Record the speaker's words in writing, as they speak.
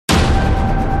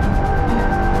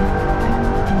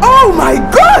Oh my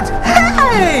God!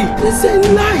 Hey! It's a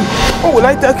lie! Oh, will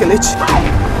I tell Kelechi?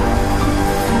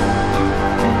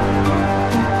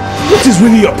 What is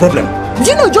really your problem?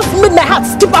 You know, just made my heart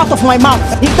skip out of my mouth.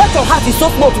 If that your heart is so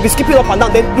small to be skipping up and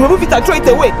down, then remove it and throw it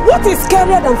away. What is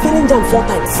scarier than feeling jam 4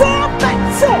 times? 4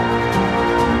 times! 4!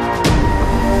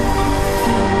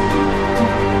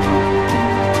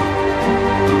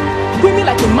 Doing me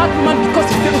like a madwoman because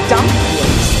you feel jam?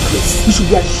 You should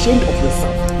be ashamed of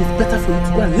yourself. It's better for you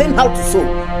to go and learn how to sew.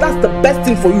 That's the best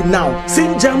thing for you now.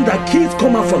 Same jam that kids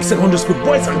come out from secondary school,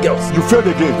 boys and girls. You failed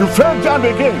again. You failed jam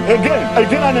again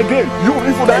and again. You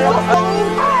Ifunanya.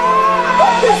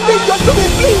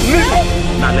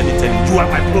 Now let me tell you, you are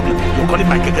my problem. You're calling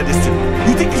my Keke this thing.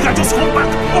 You think you can just come back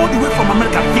all the way from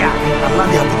America here and now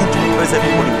they are beginning to impress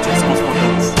everybody with your small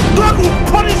things. God will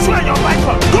punish you and your life.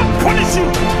 God punish you,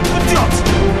 idiot.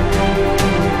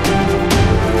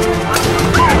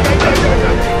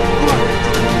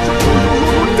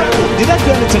 Did I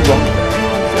do anything wrong?